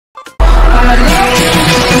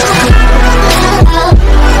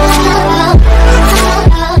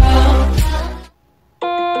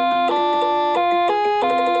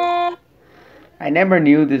never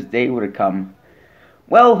knew this day would come.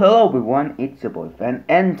 Well, hello everyone, it's your boy Fen,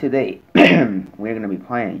 and today we're gonna be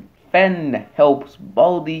playing Fen Helps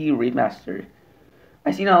Baldi Remastered.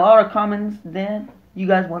 I seen a lot of comments that you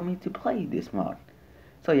guys want me to play this mod.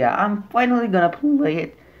 So yeah, I'm finally gonna play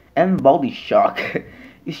it, and Baldi's shocked.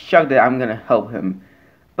 He's shocked that I'm gonna help him.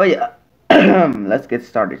 But yeah, let's get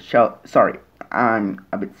started. Sorry, I'm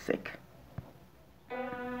a bit sick.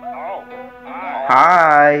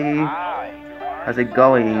 Hi. How's it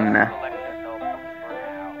going?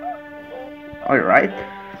 Alright.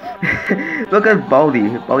 Look at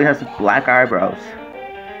Baldi. Baldi has black eyebrows.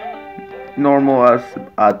 Normal as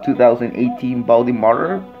 2018 Baldi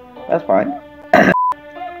Martyr. That's fine.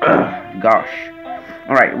 Gosh.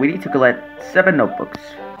 Alright, we need to collect 7 notebooks.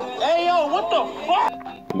 Hey yo, what the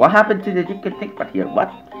fuck? What happened to the chicken think but here?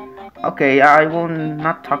 What? Okay, I will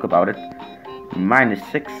not talk about it.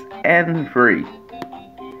 -6 and 3.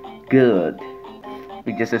 Good.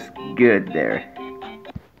 It just is good there.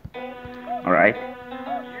 Alright.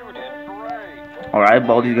 Alright,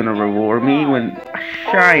 Baldi's gonna reward me with a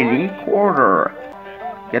shiny quarter.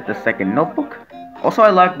 Get the second notebook. Also, I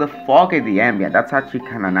like the fog in the ambient. That's actually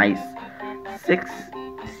kinda nice. 6,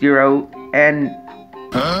 0, and...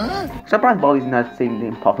 Surprised Baldi's not saying the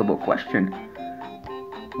impossible question.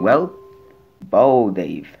 Well,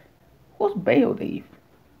 Dave. Who's Dave?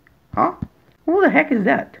 Huh? Who the heck is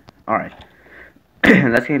that? Alright.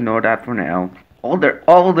 Let's ignore that for now.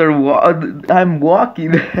 I'm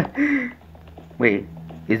walking. Wait,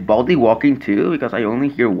 is Baldi walking too? Because I only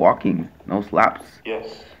hear walking, no slaps.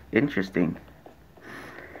 Yes. Interesting.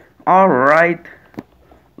 Alright.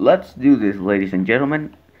 Let's do this, ladies and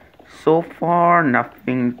gentlemen. So far,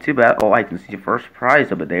 nothing too bad. Oh, I can see the first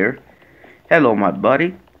prize over there. Hello, my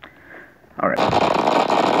buddy. Alright.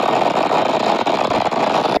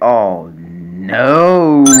 Oh,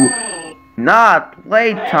 no. Not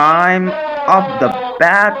playtime off the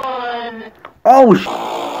bat. Oh,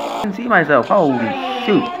 I can see myself. Holy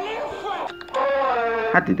shoot.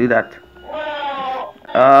 Had to do that.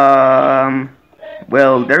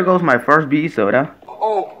 Well, there goes my first bee soda.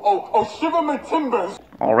 Oh, shiver my timbers.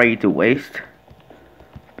 All ready to waste.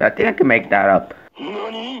 But I think I can make that up.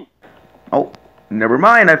 Oh, never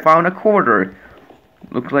mind. I found a quarter.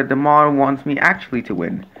 Looks like the mod wants me actually to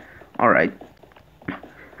win. Alright.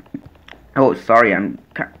 Oh, sorry, I'm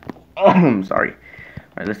sorry.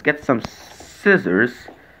 Alright, let's get some scissors.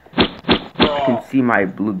 I can see my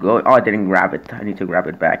blue gold. Oh, I didn't grab it. I need to grab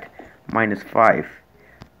it back. -5,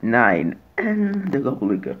 9, and the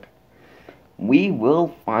gobbledygook. We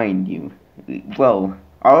will find you. Well,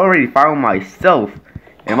 I already found myself.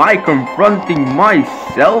 Am I confronting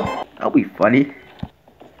myself? That'll be funny.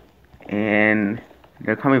 And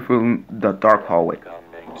they're coming from the dark hallway.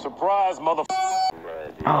 Surprise, motherfucker.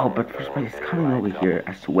 Oh, but first place is coming over here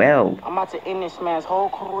as well. I'm about to end this man's whole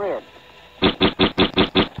career.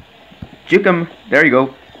 Juke him. There you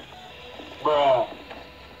go. Bruh.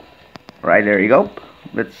 Right, there you go.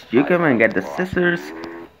 Let's juke him and get the scissors.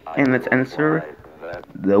 And let's answer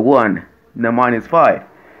the 1, the -5.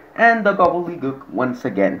 And the gobbledygook once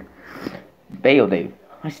again. Dave.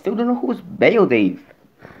 I still don't know who's Dave.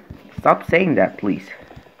 Stop saying that, please.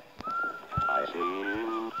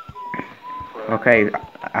 Okay,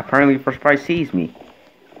 apparently first prize sees me.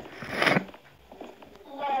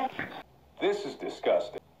 This is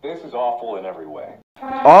disgusting. This is awful in every way.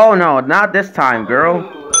 Oh no, not this time, girl.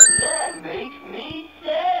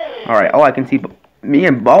 Alright, oh, I can see me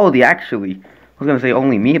and Baldi actually. I was gonna say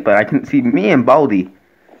only me, but I can see me and Baldi.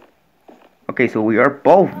 Okay, so we are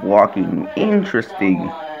both walking. Interesting.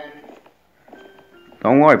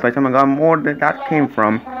 Don't worry, playtime I got more than that came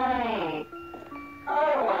from.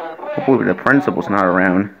 Hopefully the principal's not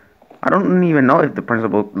around. I don't even know if the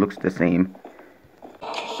principal looks the same.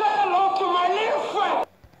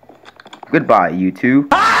 Goodbye, you two.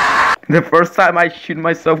 The first time I shoot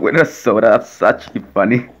myself with a soda, that's such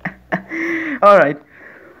funny. Alright.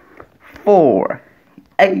 4,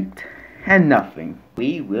 8, and nothing.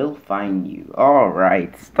 We will find you.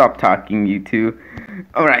 Alright, stop talking, you two.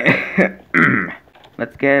 Alright.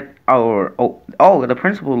 Let's get our... Oh, the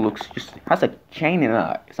principal has a chain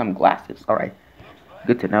and some glasses. Alright.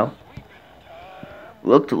 Good to know.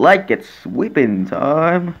 Looks like it's sweeping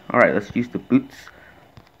time. Alright, let's use the boots.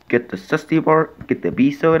 Get the susty bar, get the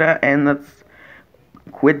bee soda, and let's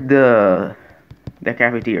quit the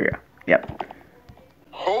cafeteria. Yep.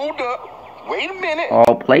 Hold up. Wait a minute.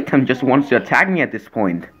 Oh, Playtime just wants to attack me at this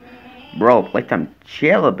point. Bro, Playtime,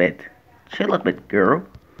 chill a bit. Chill a bit, girl.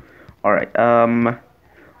 Alright,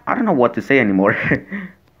 I don't know what to say anymore.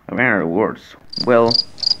 I ran out of words. Well,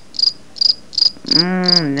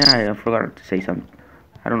 Yeah, I forgot to say something.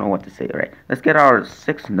 I don't know what to say. Alright, let's get our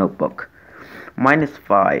 6th notebook.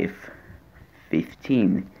 -5,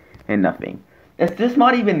 15, and nothing. Is this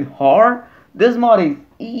mod even hard? This mod is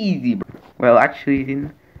easy, bro. Well, actually,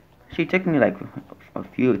 she took me like a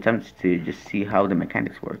few attempts to just see how the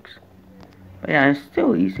mechanics works. But yeah, it's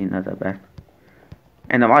still easy, not that bad.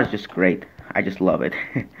 And the mod is just great. I just love it.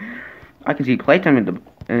 I can see playtime in the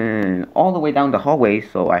all the way down the hallway,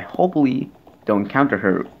 so I hopefully don't encounter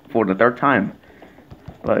her for the 3rd time.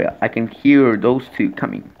 But I can hear those two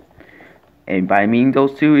coming. And by mean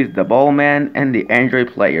those two is the ball man and the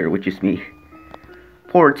Android player, which is me.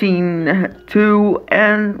 14, 2,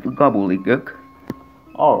 and gobbledygook.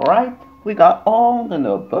 Alright, we got all the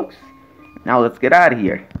notebooks. Now let's get out of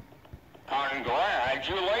here.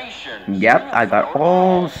 Congratulations. Yep, I got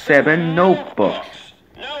all 7 notebooks.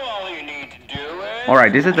 Now all you need to do is...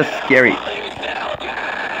 Alright, this is the scary...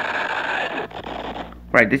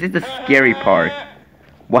 Right, this is the scary part.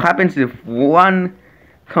 What happens if one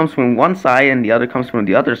comes from one side and the other comes from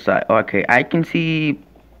the other side? Okay, I can see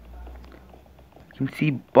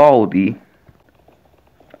Baldi.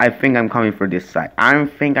 I think I'm coming from this side. I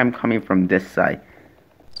think I'm coming from this side.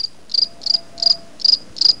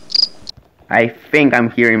 I think I'm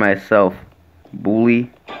hearing myself.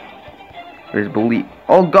 Bully. Where's Bully?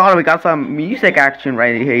 Oh god, we got some music action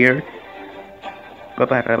right here. I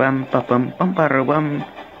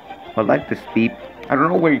like this beat. I don't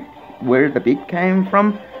know where the beat came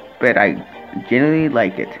from, but I genuinely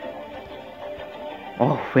like it.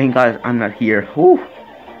 Oh, thank God I'm not here. Whew.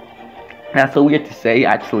 That's so weird to say,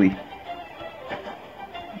 actually.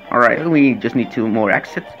 Alright, we just need 2 more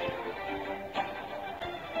exits.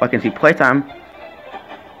 I can see playtime.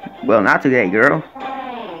 Well, not today, girl.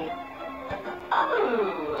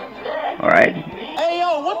 Alright. Hey,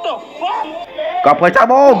 yo, what the fuck? Got playtime.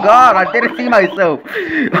 Oh god, I didn't see myself.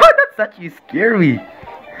 That's actually scary.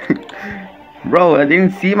 Bro, I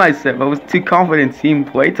didn't see myself. I was too confident seeing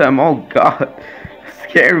playtime. Oh god.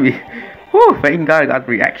 Scary. Whew, thank God I got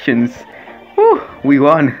reactions. Whew, we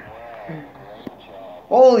won.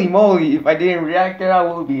 Holy moly, if I didn't react there, I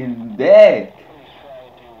would be dead.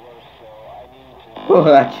 Oh,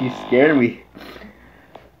 that actually scared me.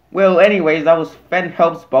 Well, anyways, that was Fan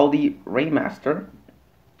Helps Baldi Remaster.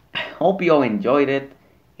 Hope you all enjoyed it.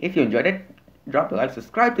 If you enjoyed it, drop a like,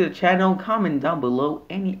 subscribe to the channel, comment down below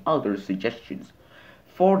any other suggestions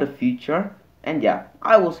for the future. And yeah,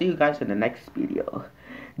 I will see you guys in the next video.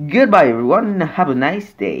 Goodbye everyone, have a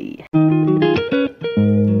nice day.